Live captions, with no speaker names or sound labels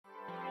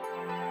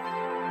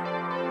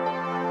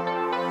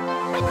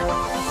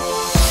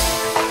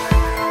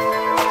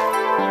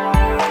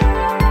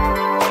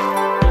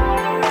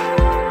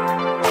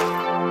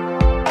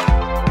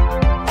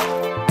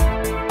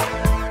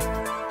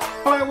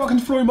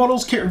Story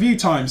Models kit review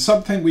time,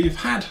 something we've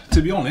had,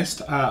 to be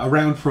honest,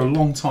 around for a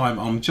long time.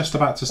 I'm just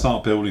about to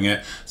start building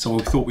it, so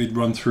I thought we'd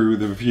run through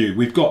the review.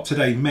 We've got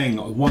today MENG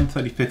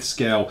 1/35th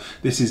scale.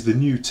 This is the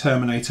new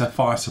Terminator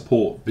fire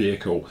support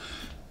vehicle.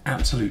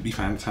 Absolutely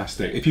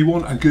fantastic. If you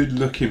want a good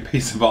looking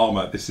piece of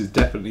armour, this is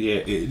definitely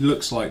it. It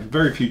looks like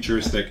very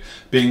futuristic,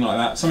 being like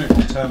that, something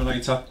from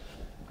Terminator.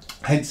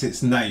 Hence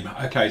its name.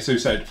 Okay, so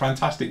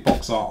fantastic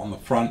box art on the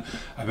front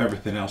of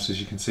everything else, as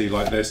you can see,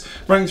 like this.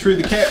 Running through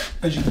the kit,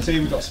 as you can see,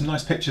 we've got some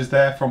nice pictures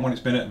there from when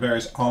it's been at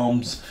various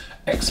arms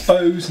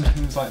expos and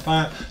things like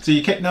that. So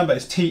your kit number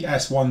is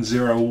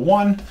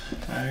TS101.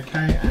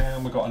 Okay,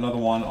 and we've got another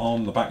one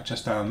on the back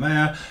just down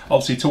there.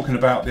 Obviously talking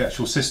about the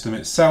actual system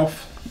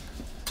itself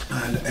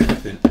and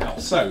everything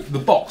else. So the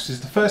box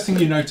is the first thing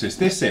you notice.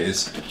 This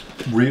is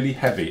really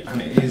heavy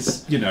and it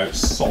is, you know,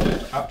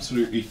 solid,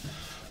 absolutely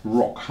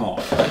rock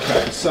hard.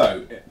 Okay,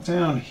 so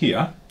down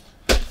here,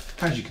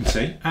 as you can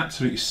see,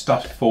 absolutely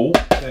stuffed full.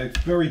 They're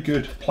very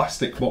good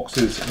plastic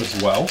boxes as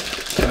well.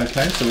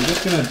 Okay, so we're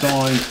just going to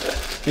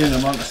dive in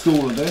amongst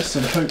all of this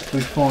and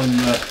hopefully find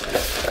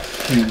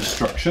the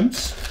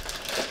instructions.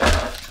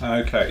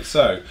 Okay,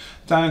 so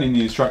down in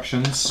the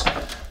instructions,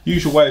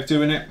 usual way of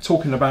doing it,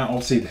 talking about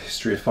obviously the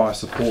history of fire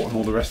support and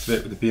all the rest of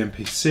it with the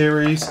BMP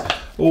series,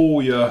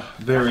 all your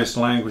various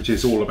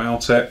languages all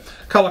about it,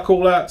 colour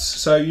callouts,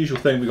 so usual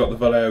thing, we've got the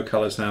Vallejo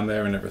colours down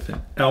there and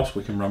everything else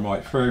we can run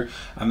right through,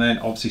 and then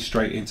obviously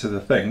straight into the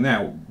thing.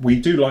 Now we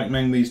do like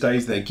MENG these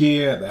days, their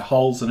gear, their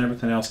hulls and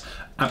everything else,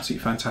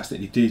 absolutely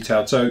fantastically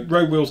detailed. So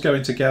road wheels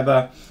going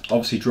together,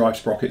 obviously drive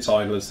sprockets,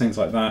 idlers, things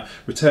like that,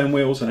 return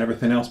wheels and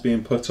everything else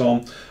being put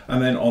on,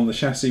 and then on the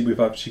chassis we've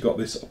actually got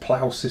this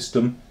plough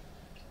system.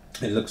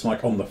 It looks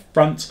like on the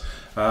front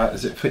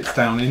as it fits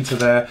down into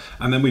there,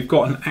 and then we've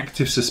got an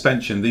active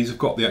suspension. These have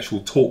got the actual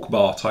torque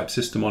bar type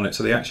system on it,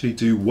 so they actually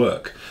do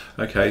work.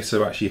 Okay,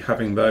 so actually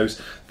having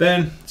those,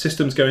 then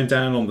systems going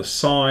down on the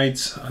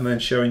sides and then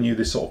showing you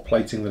this sort of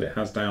plating that it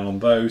has down on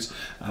those,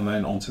 and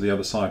then onto the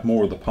other side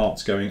more of the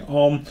parts going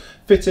on,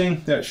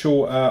 fitting the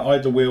actual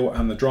idler wheel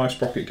and the drive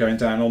sprocket going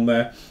down on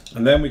there.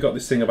 And then we got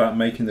this thing about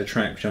making the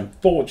track, which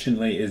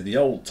unfortunately is the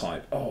old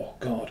type. Oh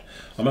god,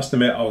 I must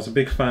admit I was a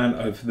big fan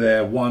of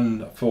their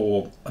one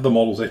for other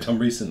models they've done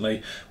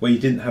recently where you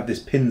didn't have this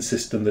pin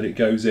system that it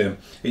goes in.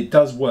 It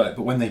does work,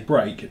 but when they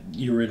break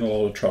you're in a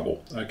lot of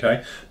trouble.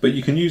 Okay, but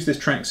you can use this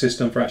track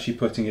system for actually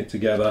putting it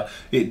together.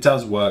 It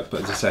does work,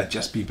 but as I said,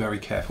 just be very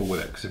careful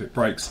with it, because if it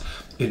breaks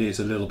it is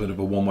a little bit of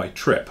a one-way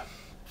trip.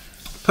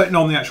 Putting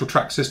on the actual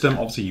track system,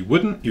 obviously you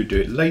wouldn't, you'd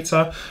do it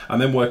later,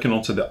 and then working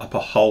onto the upper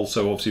hull.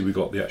 So obviously we've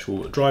got the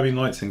actual driving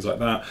lights, things like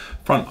that,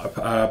 front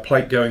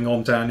plate going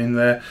on down in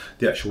there,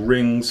 the actual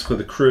rings for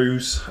the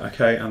crews,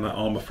 okay, and that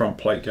armour front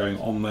plate going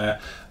on there,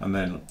 and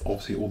then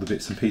obviously all the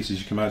bits and pieces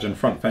you can imagine,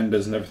 front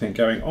fenders and everything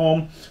going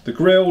on. The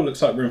grille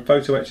looks like we're in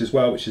photo etch as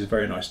well, which is a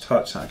very nice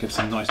touch, that gives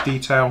some nice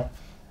detail.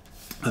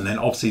 And then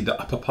obviously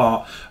the upper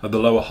part of the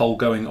lower hull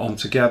going on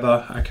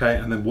together, okay,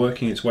 and then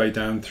working its way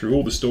down through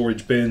all the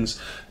storage bins,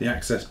 the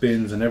access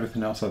bins and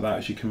everything else like that,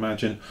 as you can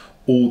imagine,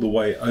 all the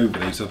way over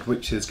these, of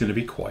which there's going to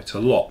be quite a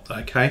lot.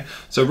 Okay,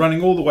 so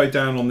running all the way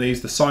down on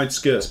these, the side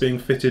skirts being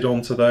fitted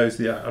onto those,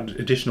 the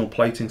additional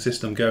plating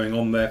system going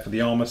on there for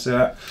the armor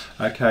set,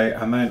 okay,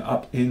 and then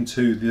up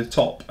into the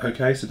top.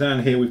 Okay, so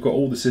down here we've got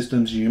all the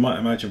systems you might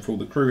imagine for all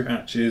the crew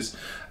hatches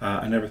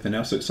and everything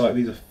else. Looks like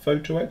these are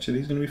photo etch. Are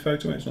these going to be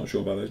photo etch? Not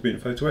sure about those being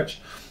photo etch.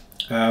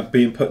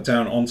 Being put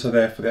down onto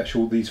there for the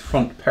actual these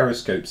front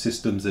periscope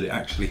systems that it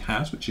actually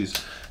has, which is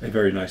a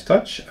very nice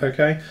touch.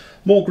 Okay,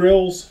 more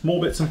grills,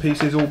 more bits and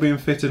pieces all being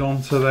fitted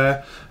onto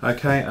there.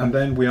 Okay, and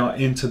then we are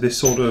into this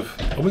sort of,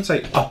 I wouldn't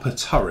say upper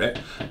turret,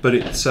 but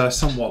it's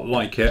somewhat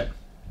like it.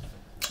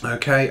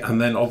 Okay, and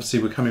then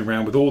obviously we're coming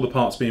around with all the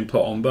parts being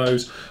put on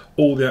those,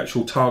 all the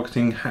actual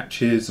targeting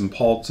hatches and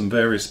pods and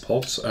various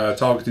pods,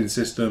 targeting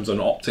systems and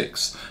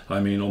optics, I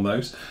mean, on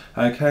those.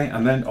 Okay,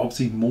 and then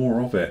obviously more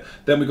of it.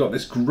 Then we've got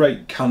this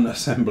great gun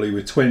assembly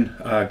with twin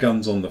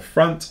guns on the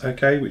front,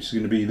 okay, which is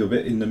going to be the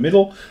bit in the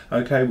middle,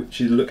 okay,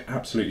 which look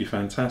absolutely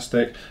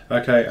fantastic.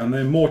 Okay, and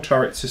then more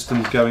turret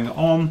systems going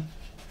on,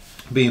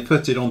 being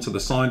fitted onto the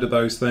side of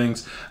those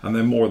things, and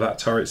then more of that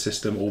turret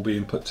system all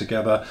being put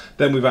together.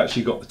 Then we've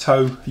actually got the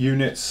tow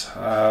units,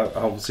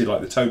 obviously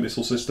like the tow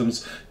missile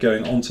systems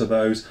going onto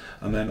those,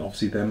 and then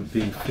obviously them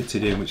being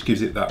fitted in, which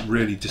gives it that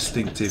really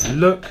distinctive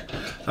look.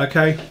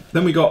 Okay,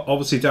 then we got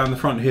obviously down the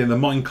front here the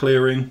mine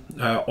clearing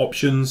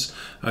options.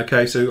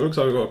 Okay, so it looks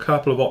like we've got a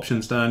couple of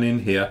options down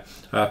in here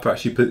for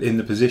actually put in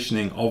the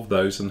positioning of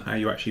those and how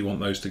you actually want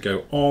those to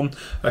go on.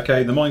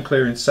 Okay, the mine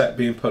clearing set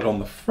being put on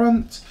the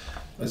front.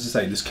 As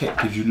I say, this kit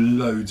gives you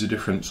loads of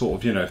different sort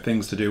of, you know,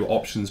 things to do,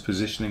 options,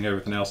 positioning,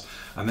 everything else,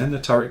 and then the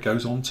turret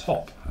goes on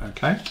top.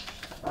 Okay,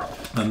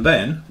 and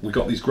then we've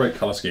got these great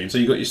colour schemes. So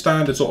you've got your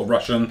standard sort of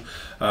Russian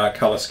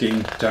colour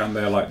scheme down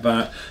there like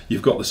that.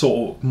 You've got the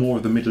sort of more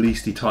of the Middle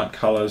Easty type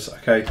colours.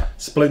 Okay,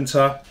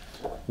 Splinter,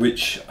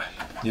 which,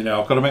 you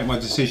know, I've got to make my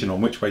decision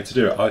on which way to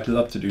do it. I'd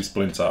love to do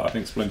Splinter. I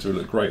think Splinter would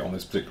look great on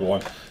this particular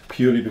one,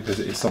 purely because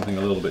it is something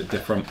a little bit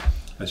different.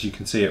 as you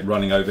can see it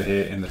running over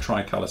here in the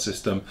tricolour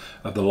system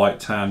of the light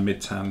tan,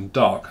 mid tan,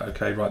 dark,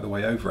 okay, right the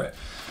way over it.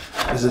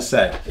 As I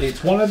said,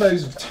 it's one of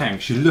those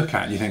tanks you look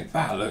at and you think,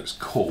 that looks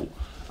cool.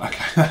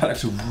 Okay, that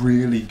looks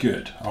really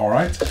good, all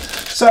right?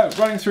 So,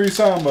 running through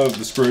some of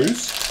the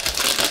sprues.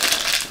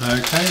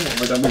 Okay, what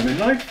have I done with my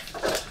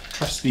knife?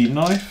 Trusty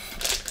knife.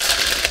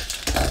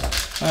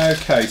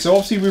 Okay, so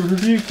obviously we've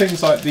reviewed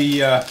things like the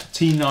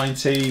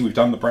T90, we've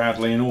done the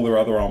Bradley and all their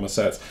other armour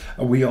sets,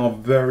 and we are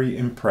very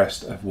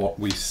impressed of what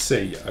we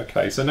see.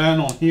 Okay, so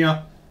now on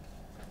here,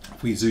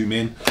 if we zoom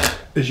in,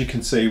 as you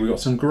can see, we've got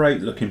some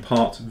great looking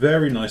parts,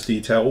 very nice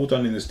detail, all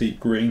done in this deep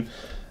green.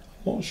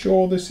 Not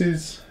sure, this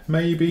is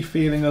maybe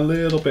feeling a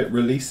little bit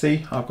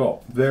releasey. I've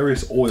got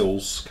various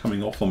oils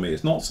coming off on me.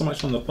 It's not so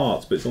much on the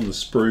parts, but it's on the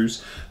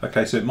sprues.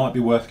 Okay, so it might be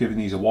worth giving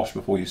these a wash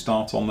before you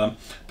start on them.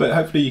 But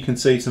hopefully you can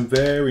see some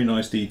very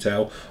nice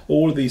detail.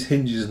 All of these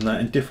hinges and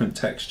that in different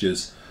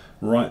textures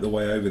right the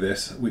way over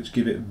this, which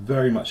give it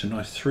very much a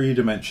nice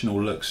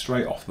three-dimensional look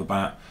straight off the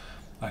bat.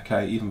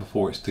 Okay, even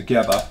before it's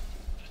together.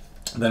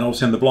 Then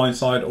obviously on the blind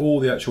side, all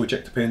the actual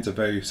ejector pins are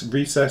very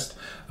recessed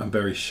and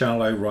very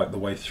shallow right the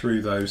way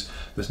through those.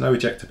 There's no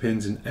ejector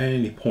pins in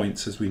any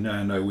points, as we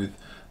now know with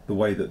the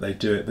way that they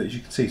do it, but as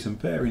you can see, some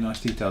very nice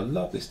detail.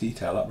 Love this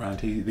detail up around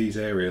here, these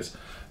areas.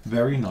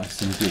 Very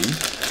nice indeed.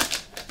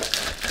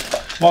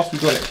 Whilst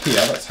we've got it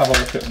here, let's have a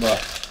look at the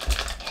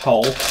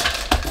hull.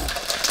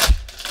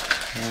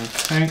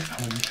 Okay,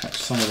 and we catch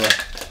some of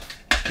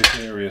the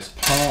various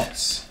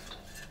parts.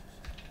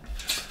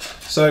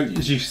 So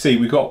as you see,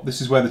 we've got,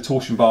 this is where the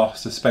torsion bar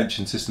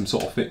suspension system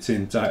sort of fits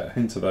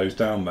into those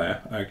down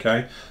there.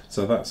 Okay,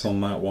 so that's on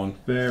that one,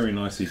 very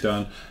nicely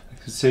done. You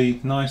can see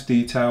nice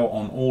detail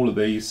on all of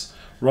these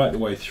right the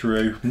way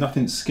through.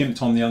 Nothing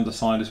skimped on the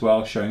underside as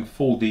well, showing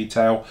full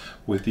detail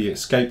with the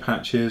escape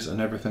hatches and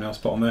everything else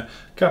put on there.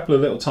 A couple of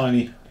little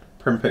tiny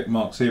prim pick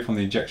marks here from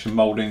the injection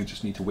moulding,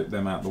 just need to whip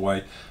them out of the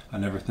way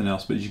and everything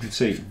else. But as you can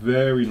see,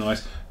 very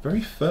nice,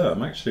 very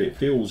firm actually. It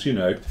feels, you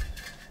know,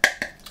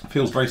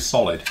 feels very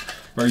solid.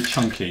 Very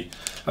chunky.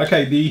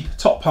 Okay, the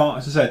top part,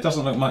 as I said,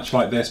 doesn't look much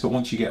like this, but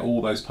once you get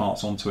all those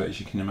parts onto it, as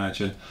you can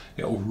imagine,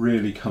 it will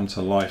really come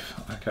to life,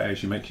 okay,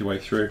 as you make your way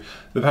through.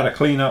 They've had a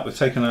clean up, they've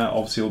taken out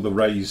obviously all the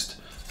raised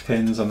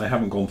pins and they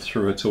haven't gone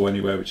through at all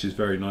anywhere, which is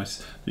very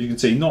nice. But you can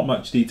see not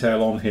much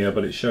detail on here,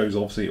 but it shows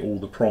obviously all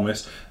the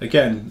promise.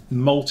 Again,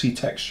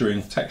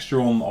 multi-texturing, texture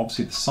on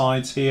obviously the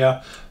sides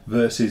here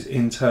versus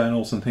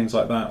internals and things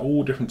like that,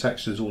 all different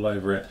textures all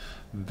over it.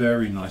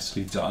 Very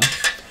nicely done.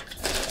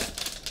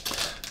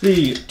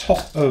 The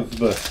top of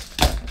the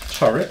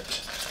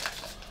turret,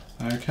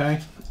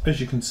 okay,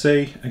 as you can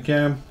see,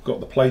 again, got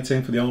the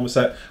plating for the armor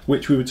set,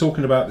 which we were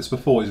talking about this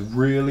before, is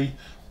really,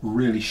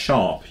 really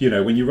sharp. You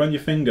know, when you run your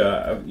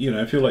finger, you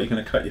know, feel like you're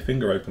going to cut your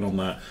finger open on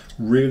that.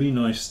 Really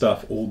nice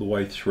stuff all the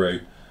way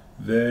through.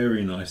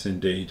 Very nice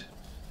indeed.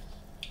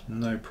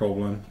 No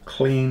problem.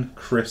 Clean,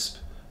 crisp,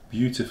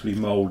 beautifully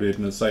moulded,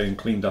 and as I say, and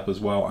cleaned up as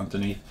well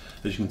underneath.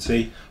 As you can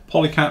see,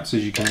 polycaps,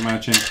 as you can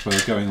imagine, for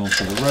going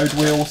onto the road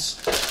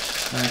wheels.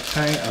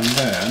 Okay, and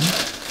then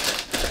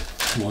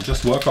we'll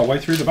just work our way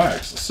through the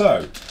bags.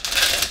 So,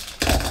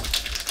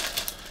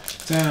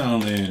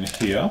 down in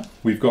here,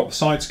 we've got the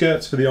side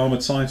skirts for the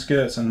armoured side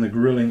skirts and the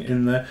grilling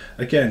in there.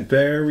 Again,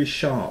 very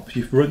sharp.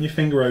 You run your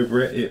finger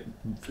over it,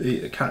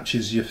 it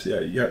catches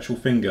your actual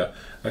finger,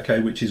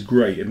 okay, which is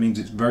great. It means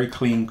it's very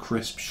clean,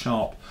 crisp,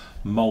 sharp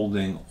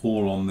moulding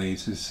all on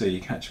these. As you see,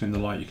 you catch them in the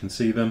light, you can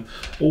see them.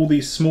 All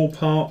these small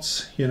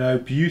parts, you know,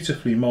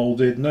 beautifully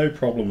moulded, no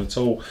problem at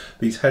all.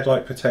 These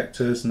headlight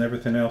protectors and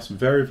everything else,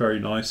 very, very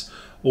nice.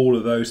 All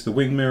of those, the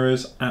wing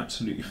mirrors,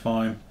 absolutely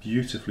fine,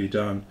 beautifully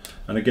done.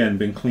 And again,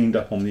 been cleaned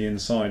up on the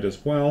inside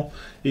as well.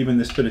 Even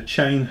this bit of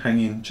chain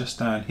hanging just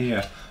down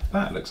here,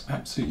 that looks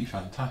absolutely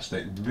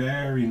fantastic.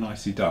 Very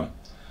nicely done.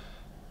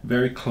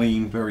 Very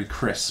clean, very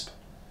crisp.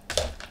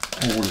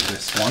 All of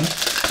this one.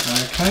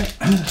 Okay,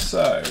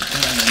 so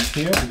down in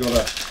here we've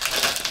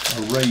got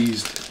a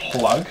raised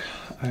plug.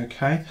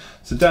 Okay,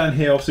 so down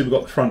here obviously we've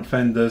got the front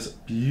fenders,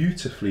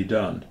 beautifully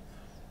done,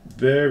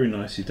 very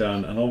nicely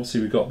done, and obviously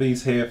we've got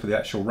these here for the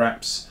actual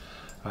wraps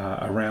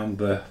around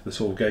the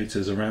sort of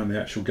gaiters around the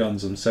actual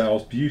guns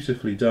themselves,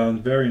 beautifully done,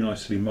 very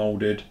nicely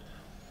moulded,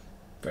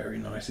 very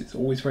nice. It's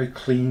always very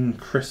clean,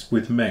 crisp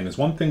with MENG. There's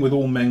one thing with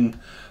all MENG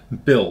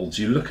builds,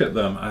 you look at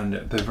them and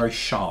they're very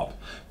sharp,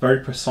 very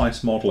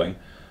precise modelling.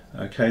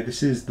 Okay,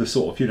 this is the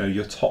sort of, you know,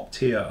 your top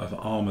tier of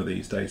armour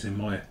these days, in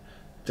my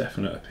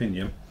definite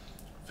opinion.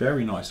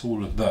 Very nice,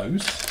 all of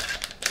those.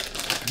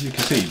 As you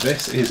can see,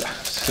 this is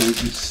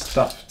absolutely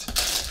stuffed.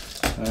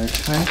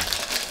 Okay,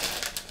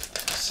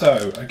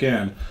 so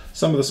again,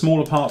 some of the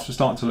smaller parts, we're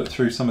starting to look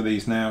through some of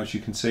these now, as you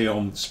can see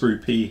on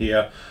sprue P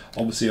here.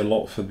 Obviously a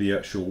lot for the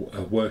actual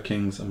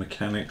workings and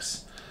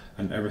mechanics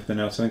and everything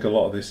else. I think a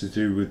lot of this is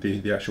to do with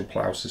the actual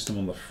plough system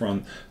on the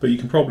front, but you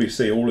can probably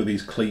see all of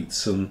these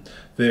cleats and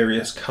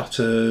various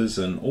cutters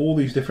and all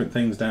these different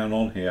things down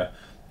on here.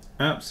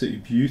 Absolutely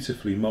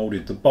beautifully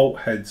moulded. The bolt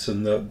heads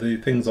and the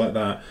things like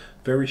that,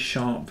 very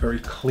sharp, very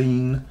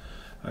clean.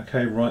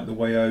 Okay, right the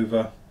way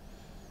over.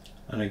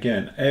 And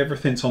again,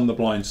 everything's on the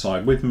blind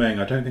side. With Meng,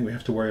 I don't think we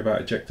have to worry about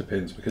ejector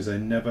pins because they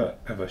never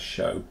ever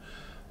show.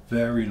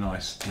 Very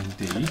nice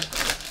indeed.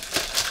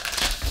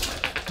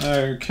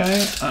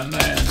 Okay, and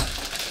then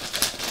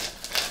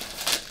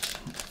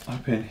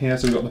up in here,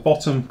 so we've got the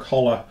bottom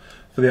collar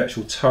for the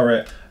actual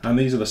turret, and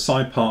these are the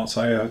side parts,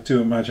 I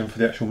do imagine, for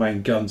the actual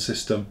main gun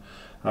system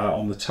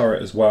on the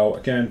turret as well.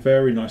 Again,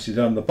 very nicely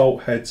done. The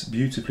bolt heads,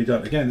 beautifully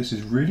done. Again, this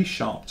is really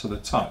sharp to the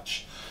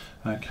touch.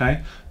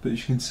 Okay, but as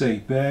you can see,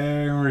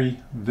 very,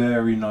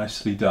 very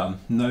nicely done.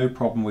 No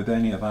problem with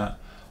any of that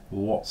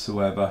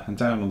whatsoever. And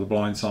down on the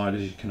blind side,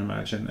 as you can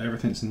imagine,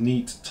 everything's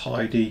neat,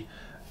 tidy,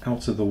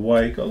 out of the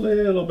way. Got a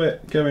little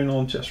bit going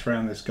on just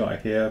around this guy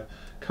here.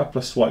 A couple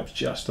of swipes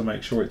just to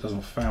make sure it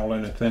doesn't foul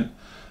anything,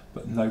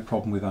 but no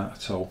problem with that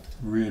at all.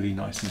 Really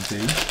nice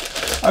indeed.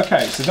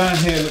 Okay, so down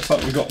here looks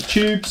like we've got the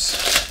tubes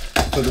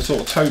for the sort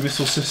of tow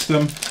missile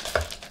system.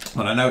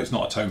 And I know it's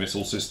not a tow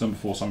missile system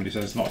before somebody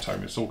says it's not a tow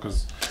missile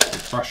because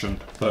it's Russian,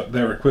 but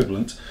they're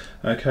equivalent.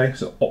 Okay,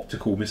 so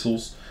optical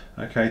missiles.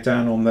 Okay,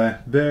 down on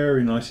there,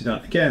 very nicely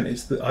done. Again,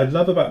 it's I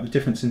love about the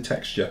difference in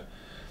texture.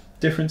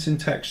 Difference in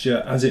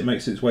texture as it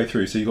makes its way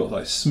through. So you've got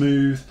like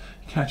smooth,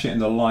 you catch it in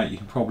the light, you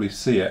can probably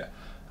see it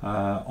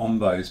on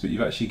those, but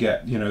you actually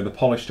get, you know, the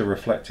polished are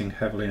reflecting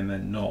heavily and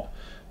then not.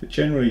 But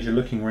generally, as you're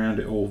looking around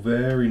it all,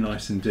 very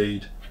nice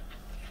indeed.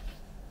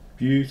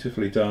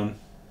 Beautifully done.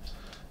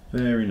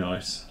 Very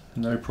nice.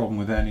 No problem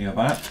with any of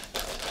that.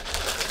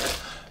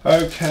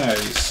 Okay,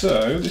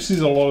 so this is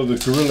a lot of the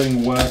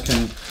grilling work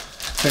and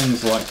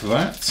things like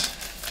that.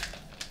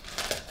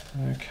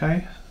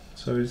 Okay,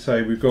 so as I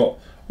say, we've got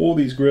all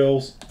these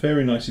grills,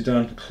 very nicely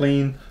done,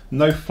 clean,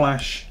 no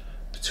flash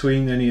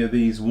between any of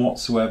these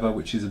whatsoever,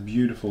 which is a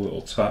beautiful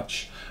little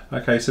touch.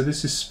 Okay, so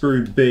this is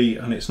sprue B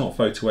and it's not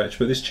photo etched,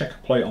 but this checker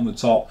plate on the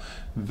top,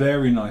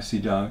 very nicely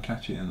done.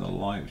 Catch it in the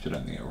light, which I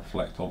don't think it'll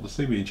reflect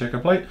obviously being checker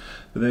plate,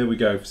 but there we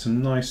go,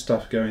 some nice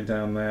stuff going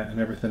down there and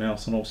everything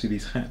else, and obviously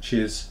these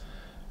hatches,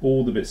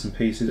 all the bits and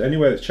pieces,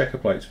 anywhere that's checker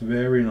plates,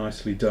 very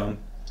nicely done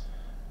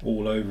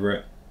all over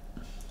it.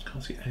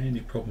 Can't see any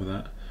problem with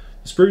that.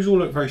 The sprues all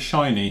look very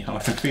shiny and I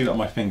can feel it on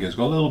my fingers.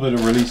 Got a little bit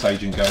of release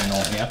agent going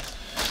on here.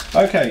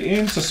 Okay,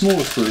 into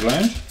smaller sprue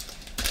land.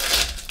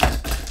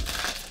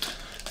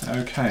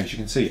 Okay, as you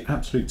can see,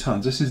 absolute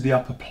tons. This is the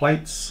upper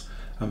plates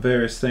and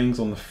various things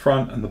on the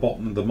front and the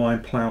bottom of the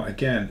mine plough.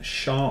 Again,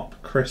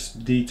 sharp,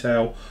 crisp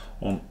detail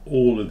on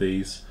all of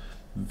these.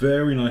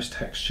 Very nice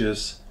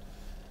textures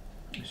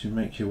as you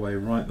make your way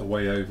right the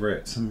way over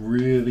it. Some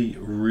really,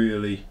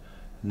 really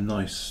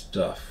nice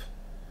stuff.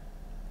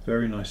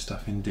 Very nice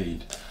stuff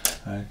indeed.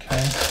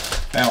 Okay,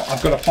 now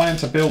I've got a plan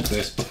to build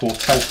this before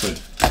Telford.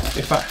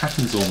 If that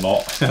happens or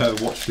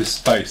not, watch this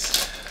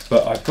space.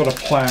 But I've got a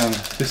plan.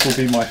 This will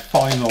be my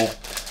final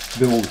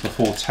build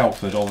before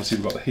Telford. Obviously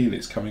we've got the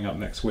Helix coming up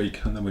next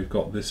week, and then we've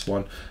got this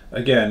one.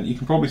 Again, you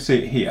can probably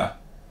see it here.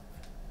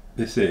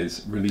 This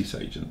is release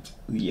agent.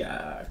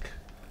 Yuck.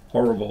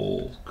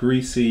 Horrible,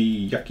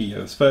 greasy, yucky.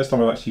 It's the first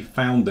time I've actually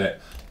found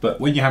it, but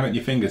when you have it in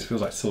your fingers, it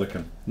feels like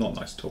silicone. Not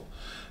nice at all.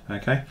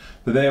 Okay,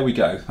 but there we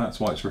go. That's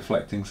why it's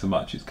reflecting so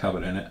much. It's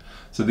covered in it.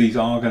 So these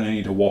are going to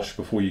need a wash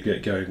before you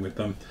get going with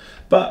them.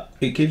 But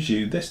it gives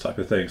you this type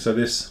of thing. So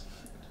this,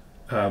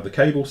 the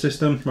cable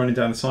system running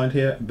down the side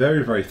here,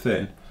 very, very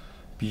thin.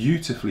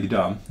 Beautifully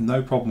done.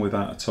 No problem with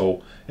that at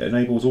all. It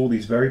enables all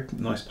these very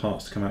nice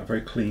parts to come out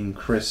very clean,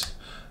 crisp,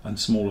 and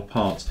smaller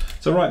parts.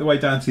 So right the way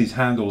down to these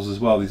handles as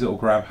well, these little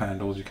grab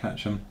handles, you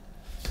catch them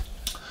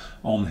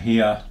on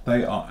here,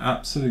 they are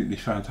absolutely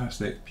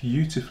fantastic,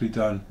 beautifully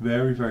done,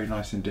 very, very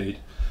nice indeed.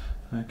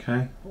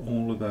 Okay,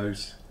 all of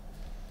those,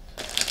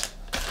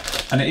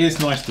 and it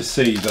is nice to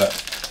see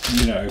that,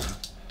 you know,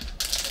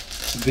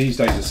 these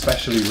days,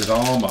 especially with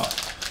armour,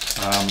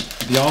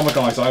 the armour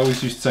guys, I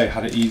always used to say,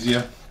 had it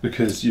easier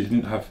because you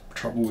didn't have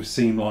trouble with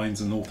seam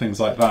lines and all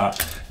things like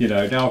that. You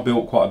know, now I've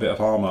built quite a bit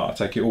of armour, I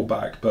take it all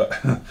back, but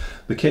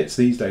the kits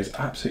these days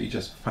are absolutely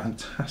just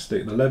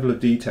fantastic. The level of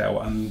detail,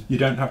 and you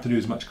don't have to do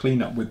as much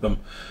cleanup with them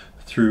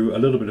through a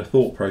little bit of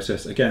thought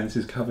process. Again, this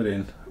is covered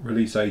in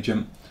release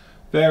agent.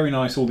 Very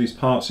nice, all these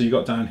parts. So you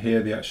got down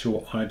here the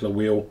actual idler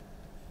wheel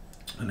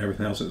and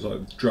everything else. It's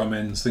like drum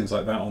ends, things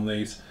like that on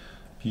these.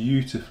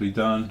 Beautifully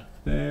done,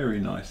 very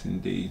nice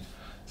indeed.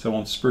 So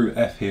on sprue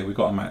F here, we've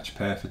got a match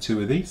pair for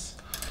 2 of these.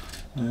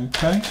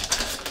 Okay,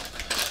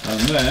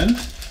 and then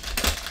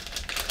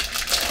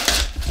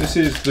this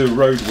is the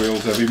road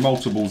wheels. There'll be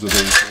multiples of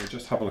these, so we'll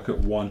just have a look at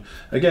one.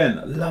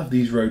 Again, love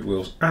these road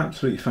wheels,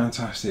 absolutely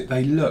fantastic.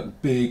 They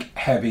look big,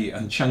 heavy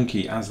and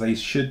chunky as they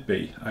should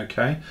be.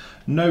 Okay,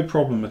 no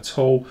problem at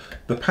all.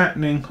 The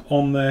patterning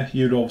on there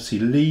you'd obviously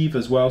leave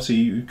as well, so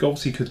you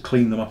obviously could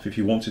clean them up if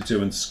you wanted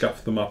to and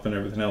scuff them up and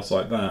everything else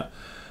like that.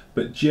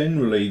 But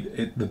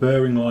generally, the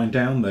burring line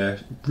down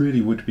there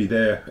really would be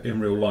there in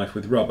real life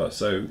with rubber.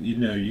 So, you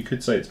know, you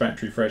could say it's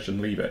factory fresh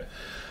and leave it.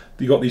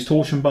 You've got these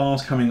torsion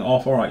bars coming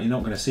off. All right, you're not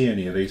going to see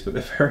any of these, but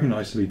they're very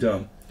nicely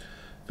done.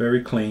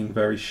 Very clean,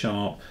 very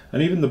sharp.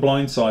 And even the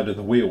blind side of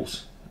the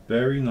wheels,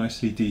 very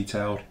nicely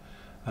detailed.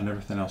 and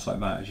everything else like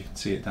that, as you can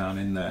see it down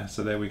in there.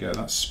 So there we go,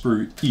 that's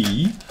sprue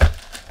E.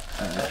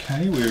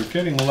 Okay, we're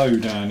getting low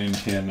down in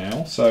here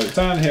now. So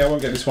down here, I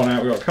won't get this one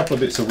out, we've got a couple of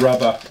bits of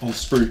rubber on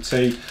sprue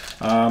T.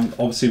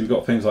 Obviously we've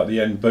got things like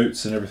the end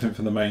boots and everything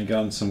from the main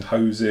gun, some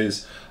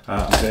hoses,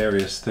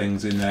 various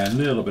things in there, a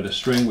little bit of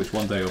string, which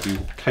one day will be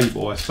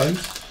cable, I suppose.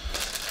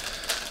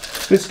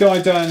 This guy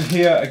down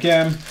here,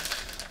 again,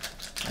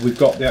 we've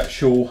got the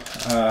actual,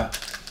 I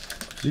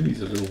presume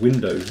these are little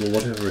windows or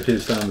whatever it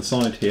is down the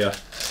side here.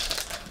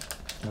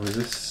 Or is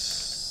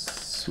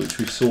this, which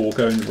we saw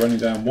running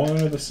down one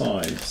of the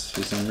sides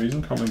for some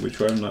reason, can't remember which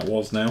one that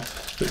was now,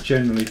 but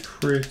generally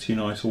pretty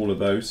nice, all of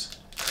those.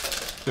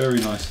 Very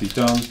nicely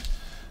done.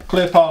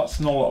 Clear parts,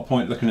 not a lot of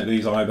point looking at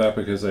these either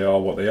because they are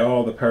what they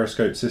are, the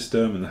periscope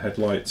system and the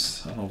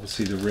headlights, and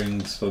obviously the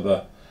rings for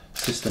the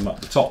system up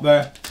the top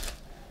there.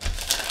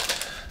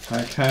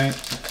 Okay,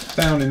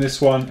 down in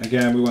this one,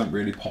 again, we won't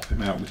really pop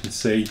him out, we can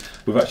see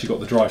we've actually got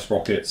the drive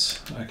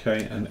sprockets,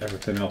 okay, and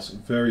everything else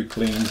very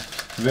clean,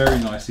 very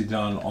nicely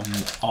done on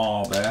the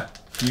R there,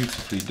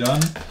 beautifully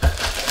done.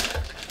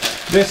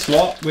 This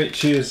lot,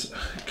 which is,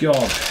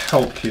 God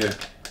help you,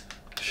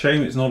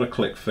 shame it's not a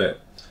click fit.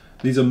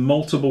 These are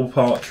multiple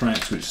part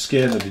tracks which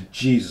scare the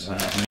bejesus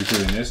out of me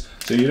doing this.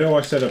 So you know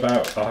I said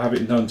about I'll have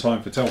it in no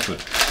time for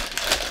Telford.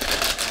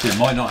 It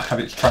might not have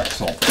its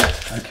tracks on,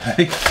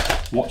 okay?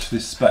 Watch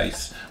this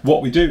space.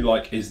 What we do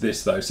like is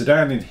this though. So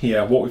down in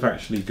here, what we've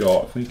actually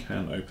got, if we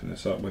can open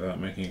this up without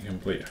making a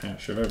complete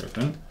hash of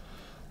everything,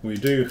 we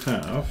do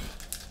have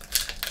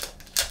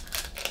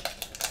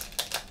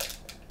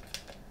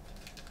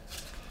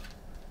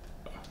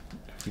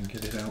if we can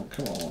get it out,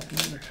 come on,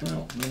 come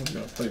out. No one's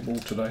going to play ball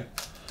today.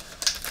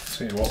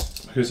 Tell you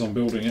what, because I'm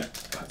building it,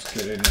 let's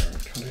get in there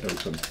and cut it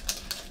open.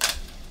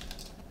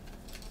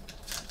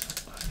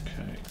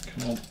 Okay,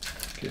 come on,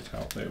 get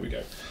out, there we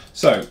go.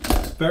 So,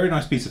 very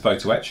nice piece of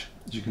photo etch,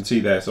 as you can see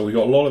there. So we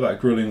got a lot of that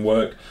grilling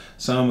work,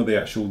 some of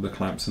the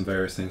clamps and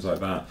various things like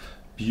that.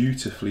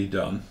 Beautifully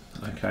done,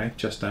 okay,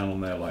 just down on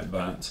there like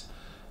that.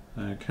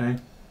 Okay.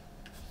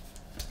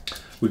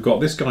 We've got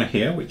this guy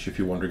here, which if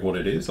you're wondering what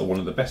it is, or one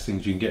of the best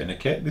things you can get in a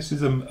kit, this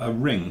is a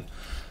ring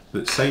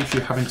that saves you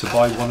having to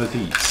buy one of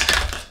these.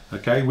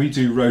 Okay, we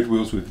do road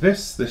wheels with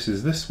this. This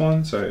is this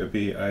one, so it would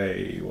be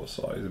a, what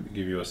size? Let me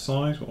give you a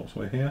size, what's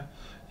we here?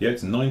 Yeah,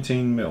 it's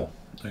 19mm.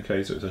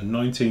 Okay, so it's a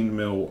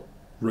 19mm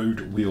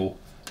road wheel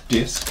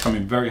disc,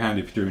 coming very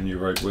handy if you're doing your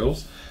road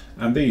wheels.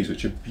 And these,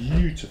 which are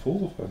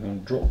beautiful, if I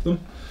can drop them,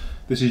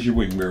 this is your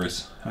wing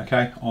mirrors,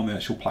 okay, on the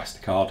actual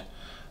plastic card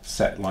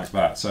set like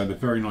that. So they're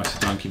very nicely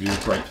done, give you a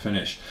great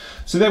finish.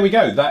 So there we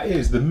go, that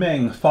is the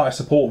MENG fire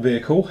support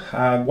vehicle,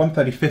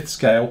 1/35th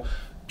scale.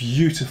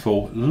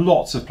 Beautiful,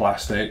 lots of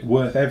plastic,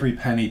 worth every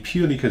penny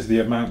purely because of the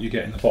amount you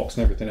get in the box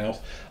and everything else.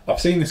 I've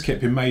seen this kit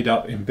been made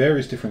up in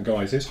various different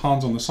guises.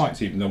 Hans on the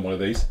site's even done one of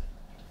these.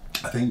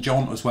 I think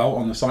John as well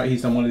on the site,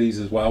 he's done one of these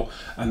as well,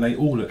 and they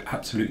all look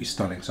absolutely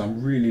stunning. So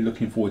I'm really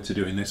looking forward to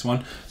doing this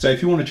one. So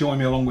if you want to join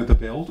me along with the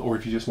build, or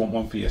if you just want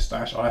one for your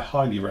stash, I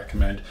highly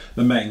recommend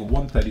the MENG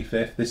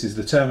 1/35th. This is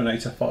the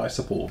Terminator fire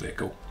support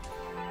vehicle.